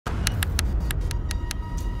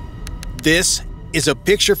This is a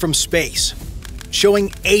picture from space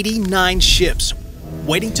showing 89 ships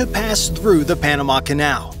waiting to pass through the Panama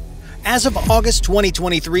Canal. As of August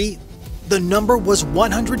 2023, the number was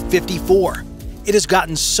 154. It has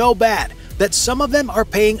gotten so bad that some of them are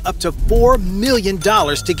paying up to $4 million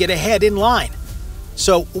to get ahead in line.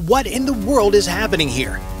 So what in the world is happening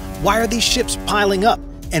here? Why are these ships piling up?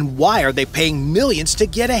 And why are they paying millions to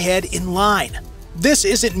get ahead in line? This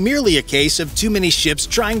isn't merely a case of too many ships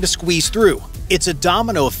trying to squeeze through. It's a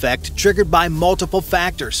domino effect triggered by multiple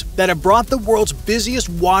factors that have brought the world's busiest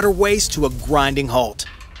waterways to a grinding halt.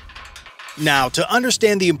 Now, to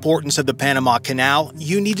understand the importance of the Panama Canal,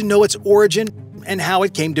 you need to know its origin and how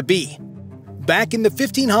it came to be. Back in the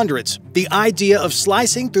 1500s, the idea of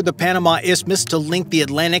slicing through the Panama Isthmus to link the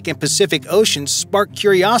Atlantic and Pacific Oceans sparked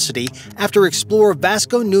curiosity after explorer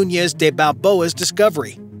Vasco Núñez de Balboa's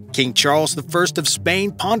discovery. King Charles I of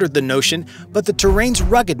Spain pondered the notion, but the terrain's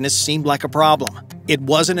ruggedness seemed like a problem. It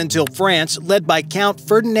wasn't until France, led by Count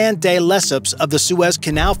Ferdinand de Lesseps of the Suez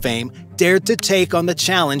Canal fame, dared to take on the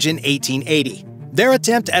challenge in 1880. Their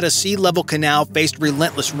attempt at a sea-level canal faced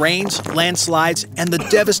relentless rains, landslides, and the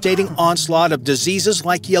devastating onslaught of diseases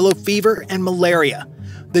like yellow fever and malaria.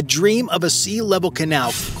 The dream of a sea-level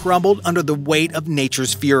canal crumbled under the weight of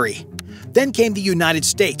nature's fury. Then came the United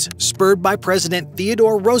States, spurred by President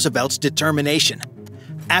Theodore Roosevelt's determination.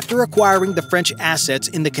 After acquiring the French assets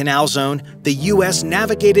in the Canal Zone, the U.S.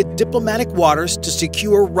 navigated diplomatic waters to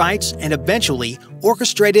secure rights and eventually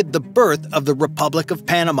orchestrated the birth of the Republic of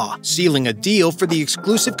Panama, sealing a deal for the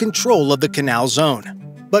exclusive control of the Canal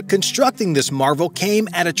Zone. But constructing this marvel came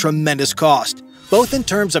at a tremendous cost, both in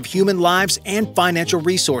terms of human lives and financial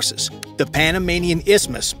resources. The Panamanian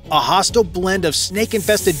Isthmus, a hostile blend of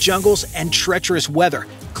snake-infested jungles and treacherous weather,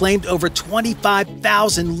 claimed over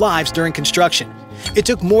 25,000 lives during construction. It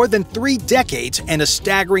took more than 3 decades and a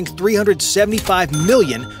staggering $375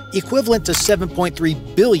 million, equivalent to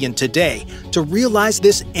 $7.3 billion today, to realize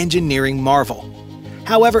this engineering marvel.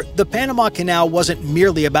 However, the Panama Canal wasn't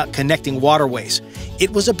merely about connecting waterways.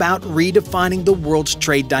 It was about redefining the world's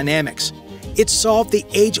trade dynamics. It solved the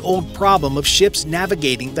age-old problem of ships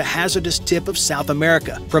navigating the hazardous tip of South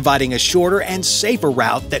America, providing a shorter and safer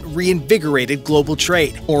route that reinvigorated global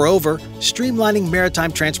trade. Moreover, streamlining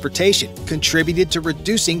maritime transportation contributed to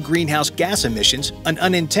reducing greenhouse gas emissions, an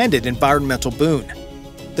unintended environmental boon.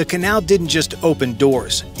 The canal didn't just open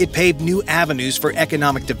doors, it paved new avenues for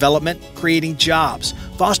economic development, creating jobs,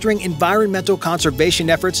 fostering environmental conservation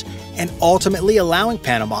efforts, and ultimately allowing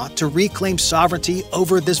Panama to reclaim sovereignty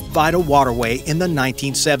over this vital waterway in the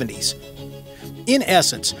 1970s. In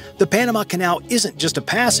essence, the Panama Canal isn't just a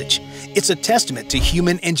passage, it's a testament to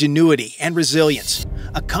human ingenuity and resilience,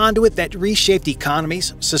 a conduit that reshaped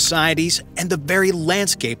economies, societies, and the very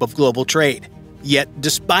landscape of global trade. Yet,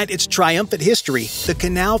 despite its triumphant history, the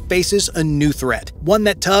canal faces a new threat, one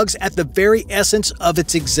that tugs at the very essence of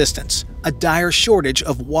its existence, a dire shortage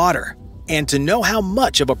of water. And to know how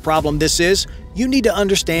much of a problem this is, you need to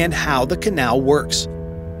understand how the canal works.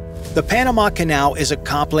 The Panama Canal is a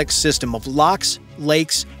complex system of locks,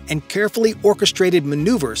 lakes, and carefully orchestrated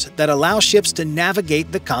maneuvers that allow ships to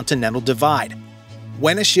navigate the continental divide.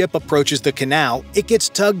 When a ship approaches the canal, it gets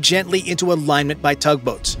tugged gently into alignment by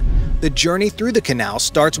tugboats. The journey through the canal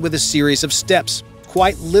starts with a series of steps.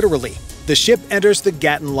 Quite literally, the ship enters the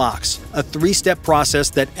Gatun Locks, a 3-step process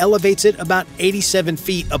that elevates it about 87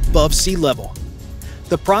 feet above sea level.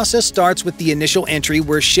 The process starts with the initial entry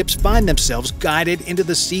where ships find themselves guided into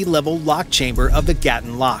the sea-level lock chamber of the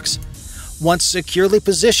Gatun Locks. Once securely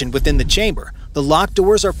positioned within the chamber, the lock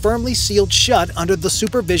doors are firmly sealed shut under the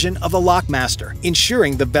supervision of a lockmaster,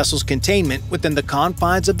 ensuring the vessel's containment within the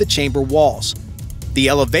confines of the chamber walls. The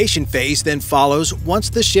elevation phase then follows once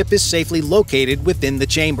the ship is safely located within the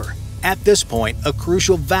chamber. At this point, a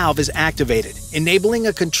crucial valve is activated, enabling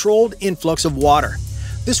a controlled influx of water.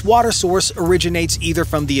 This water source originates either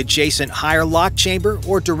from the adjacent higher lock chamber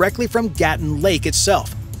or directly from Gatun Lake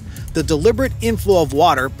itself. The deliberate inflow of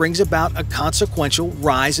water brings about a consequential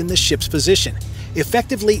rise in the ship's position,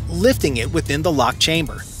 effectively lifting it within the lock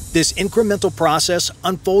chamber. This incremental process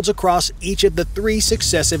unfolds across each of the 3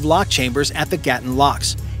 successive lock chambers at the Gatun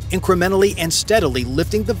Locks, incrementally and steadily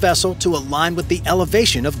lifting the vessel to align with the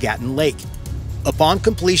elevation of Gatun Lake. Upon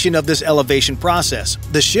completion of this elevation process,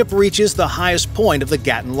 the ship reaches the highest point of the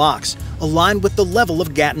Gatun Locks, aligned with the level of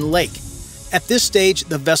Gatun Lake. At this stage,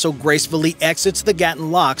 the vessel gracefully exits the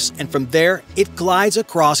Gatun Locks, and from there, it glides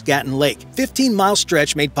across Gatun Lake, 15-mile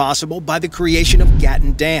stretch made possible by the creation of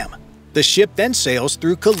Gatun Dam. The ship then sails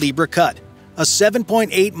through Culebra Cut, a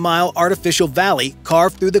 7.8-mile artificial valley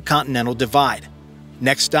carved through the Continental Divide.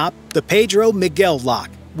 Next stop, the Pedro Miguel Lock,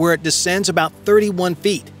 where it descends about 31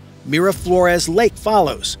 feet. Miraflores Lake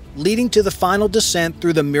follows, leading to the final descent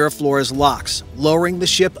through the Miraflores locks, lowering the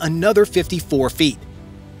ship another 54 feet.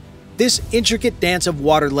 This intricate dance of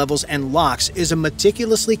water levels and locks is a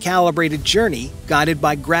meticulously calibrated journey guided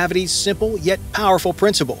by gravity's simple yet powerful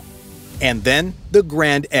principle. And then the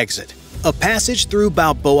grand exit. A passage through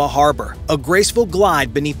Balboa Harbor, a graceful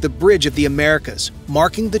glide beneath the Bridge of the Americas,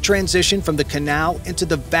 marking the transition from the canal into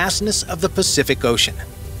the vastness of the Pacific Ocean.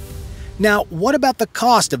 Now, what about the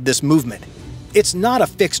cost of this movement? It's not a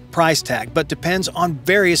fixed price tag, but depends on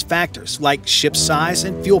various factors like ship size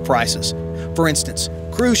and fuel prices. For instance,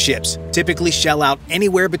 cruise ships typically shell out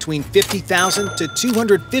anywhere between $50,000 to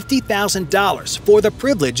 $250,000 for the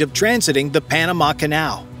privilege of transiting the Panama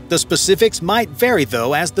Canal. The specifics might vary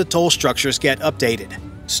though as the toll structures get updated.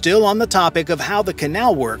 Still on the topic of how the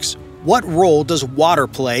canal works, what role does water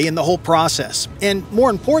play in the whole process? And more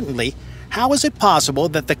importantly, how is it possible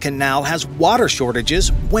that the canal has water shortages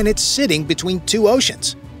when it's sitting between two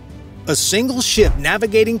oceans? A single ship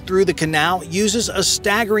navigating through the canal uses a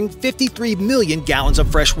staggering 53 million gallons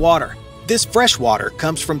of fresh water. This fresh water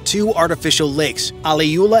comes from two artificial lakes,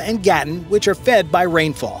 Aliula and Gatun, which are fed by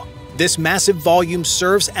rainfall. This massive volume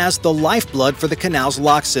serves as the lifeblood for the canal's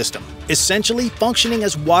lock system, essentially functioning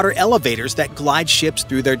as water elevators that glide ships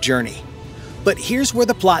through their journey. But here's where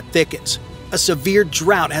the plot thickens. A severe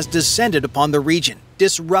drought has descended upon the region,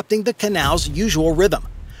 disrupting the canal's usual rhythm.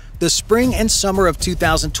 The spring and summer of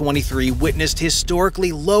 2023 witnessed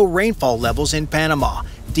historically low rainfall levels in Panama,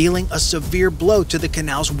 dealing a severe blow to the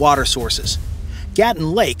canal's water sources.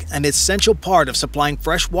 Gatun Lake, an essential part of supplying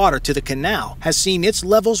fresh water to the canal, has seen its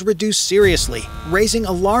levels reduced seriously, raising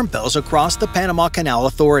alarm bells across the Panama Canal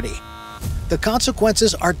Authority. The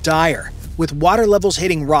consequences are dire. With water levels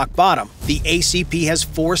hitting rock bottom, the ACP has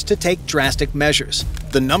forced to take drastic measures.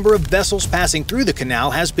 The number of vessels passing through the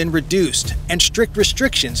canal has been reduced, and strict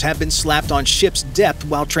restrictions have been slapped on ships' depth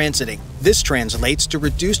while transiting. This translates to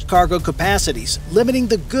reduced cargo capacities, limiting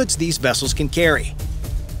the goods these vessels can carry.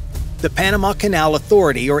 The Panama Canal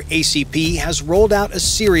Authority, or ACP, has rolled out a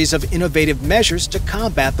series of innovative measures to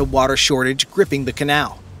combat the water shortage gripping the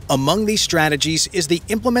canal. Among these strategies is the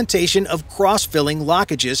implementation of cross-filling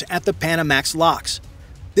lockages at the Panamax locks.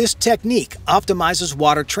 This technique optimizes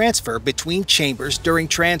water transfer between chambers during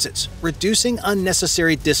transits, reducing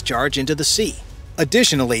unnecessary discharge into the sea.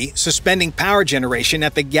 Additionally, suspending power generation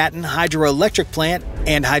at the Gatun hydroelectric plant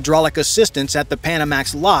and hydraulic assistance at the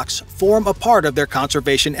Panamax locks form a part of their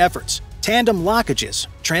conservation efforts. Tandem lockages,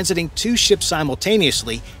 transiting two ships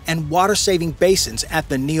simultaneously, and water-saving basins at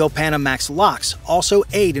the Neo-Panamax locks also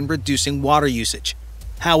aid in reducing water usage.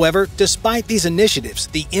 However, despite these initiatives,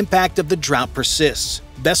 the impact of the drought persists.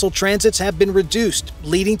 Vessel transits have been reduced,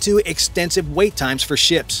 leading to extensive wait times for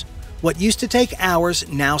ships. What used to take hours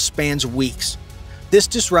now spans weeks. This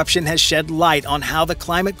disruption has shed light on how the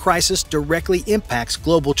climate crisis directly impacts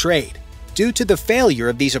global trade. Due to the failure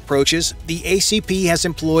of these approaches, the ACP has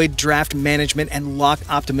employed draft management and lock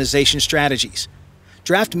optimization strategies.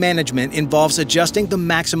 Draft management involves adjusting the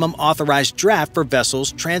maximum authorized draft for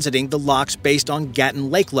vessels transiting the locks based on Gatun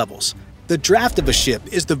Lake levels. The draft of a ship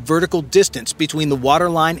is the vertical distance between the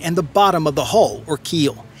waterline and the bottom of the hull or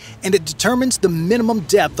keel, and it determines the minimum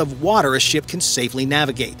depth of water a ship can safely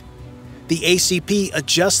navigate. The ACP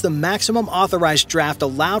adjusts the maximum authorized draft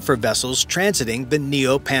allowed for vessels transiting the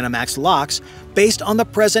Neo-Panamax locks based on the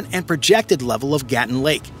present and projected level of Gatun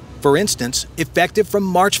Lake. For instance, effective from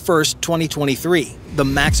March 1, 2023, the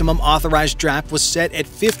maximum authorized draft was set at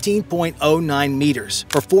 15.09 meters,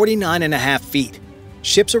 or 49.5 feet.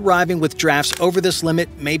 Ships arriving with drafts over this limit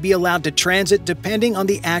may be allowed to transit depending on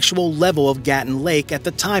the actual level of Gatun Lake at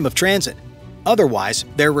the time of transit. Otherwise,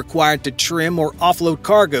 they're required to trim or offload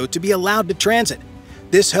cargo to be allowed to transit.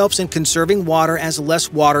 This helps in conserving water as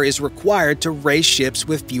less water is required to raise ships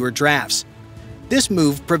with fewer drafts. This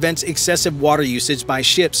move prevents excessive water usage by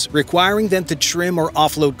ships, requiring them to trim or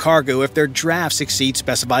offload cargo if their drafts exceed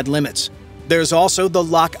specified limits. There's also the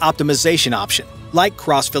lock optimization option. Like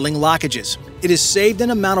cross-filling lockages, it has saved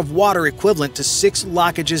an amount of water equivalent to 6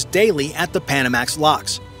 lockages daily at the Panamax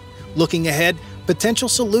locks. Looking ahead, potential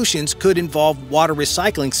solutions could involve water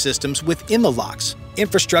recycling systems within the locks,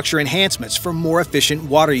 infrastructure enhancements for more efficient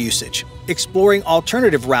water usage, exploring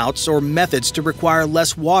alternative routes or methods to require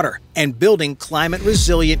less water, and building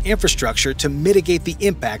climate-resilient infrastructure to mitigate the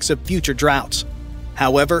impacts of future droughts.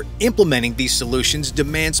 However, implementing these solutions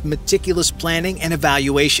demands meticulous planning and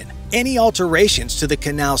evaluation. Any alterations to the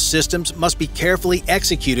canal systems must be carefully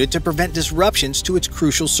executed to prevent disruptions to its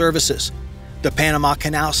crucial services. The Panama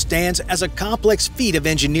Canal stands as a complex feat of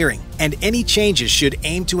engineering, and any changes should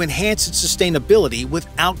aim to enhance its sustainability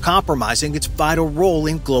without compromising its vital role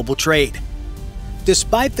in global trade.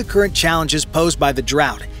 Despite the current challenges posed by the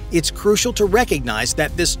drought, it's crucial to recognize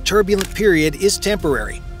that this turbulent period is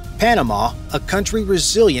temporary. Panama, a country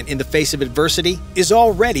resilient in the face of adversity, is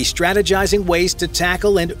already strategizing ways to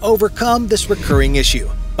tackle and overcome this recurring issue.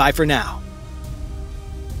 Bye for now.